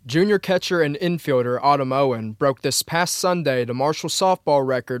Junior catcher and infielder Autumn Owen broke this past Sunday the Marshall softball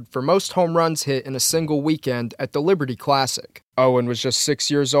record for most home runs hit in a single weekend at the Liberty Classic. Owen was just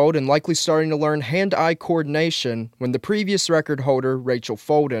 6 years old and likely starting to learn hand-eye coordination when the previous record holder, Rachel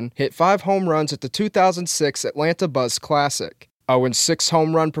Folden, hit 5 home runs at the 2006 Atlanta Buzz Classic. Owen's 6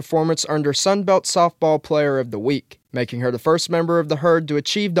 home run performance earned her Sunbelt Softball Player of the Week, making her the first member of the Herd to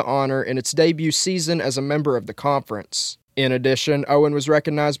achieve the honor in its debut season as a member of the conference. In addition, Owen was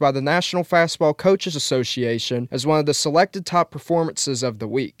recognized by the National Fastball Coaches Association as one of the selected top performances of the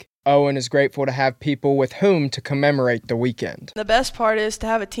week. Owen is grateful to have people with whom to commemorate the weekend. The best part is to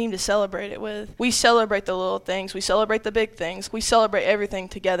have a team to celebrate it with. We celebrate the little things, we celebrate the big things, we celebrate everything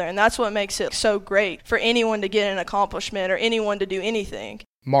together, and that's what makes it so great for anyone to get an accomplishment or anyone to do anything.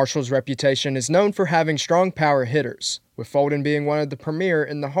 Marshall's reputation is known for having strong power hitters, with Folden being one of the premier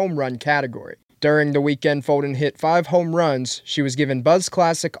in the home run category. During the weekend, Folden hit 5 home runs. She was given Buzz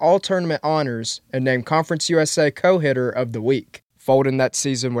Classic All-Tournament honors and named Conference USA Co-Hitter of the Week. Folden that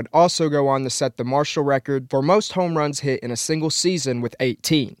season would also go on to set the Marshall record for most home runs hit in a single season with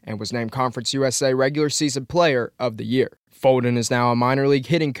 18, and was named Conference USA Regular Season Player of the Year. Folden is now a minor league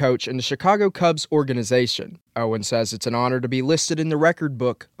hitting coach in the Chicago Cubs organization. Owen says it's an honor to be listed in the record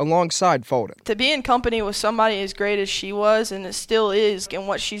book alongside Folden. To be in company with somebody as great as she was, and it still is, and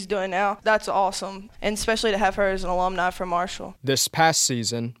what she's doing now, that's awesome. And especially to have her as an alumni from Marshall. This past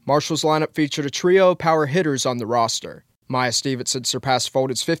season, Marshall's lineup featured a trio of power hitters on the roster. Maya Stevenson surpassed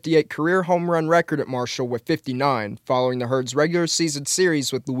Folden's 58 career home run record at Marshall with 59, following the Herd's regular season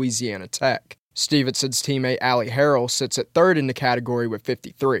series with Louisiana Tech. Stevenson's teammate Allie Harrell sits at third in the category with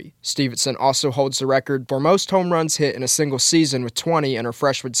 53. Stevenson also holds the record for most home runs hit in a single season with 20 in her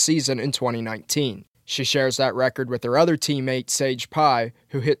freshman season in 2019. She shares that record with her other teammate Sage Pye,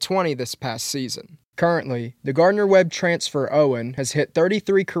 who hit 20 this past season. Currently, the Gardner-Webb transfer Owen has hit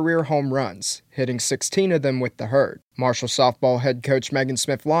 33 career home runs, hitting 16 of them with the Herd. Marshall softball head coach Megan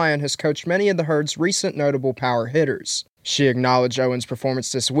Smith-Lyon has coached many of the Herd's recent notable power hitters. She acknowledged Owen's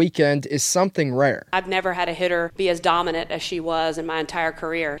performance this weekend is something rare. I've never had a hitter be as dominant as she was in my entire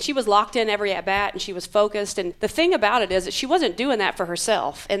career. She was locked in every at-bat, and she was focused. And the thing about it is that she wasn't doing that for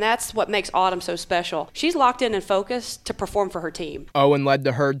herself, and that's what makes Autumn so special. She's locked in and focused to perform for her team. Owen led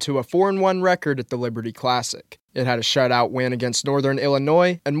the Herd to a 4-1 record at the Liberty Classic. It had a shutout win against Northern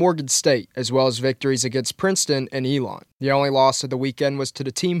Illinois and Morgan State, as well as victories against Princeton and Elon. The only loss of the weekend was to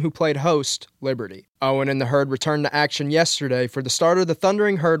the team who played host, Liberty. Owen and the Herd returned to action yesterday for the start of the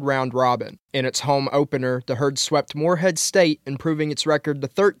Thundering Herd round robin. In its home opener, the Herd swept Morehead State, improving its record to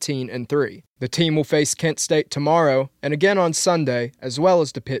 13-3. The team will face Kent State tomorrow and again on Sunday, as well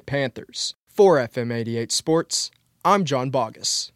as the Pitt Panthers. For FM 88 Sports, I'm John Boggess.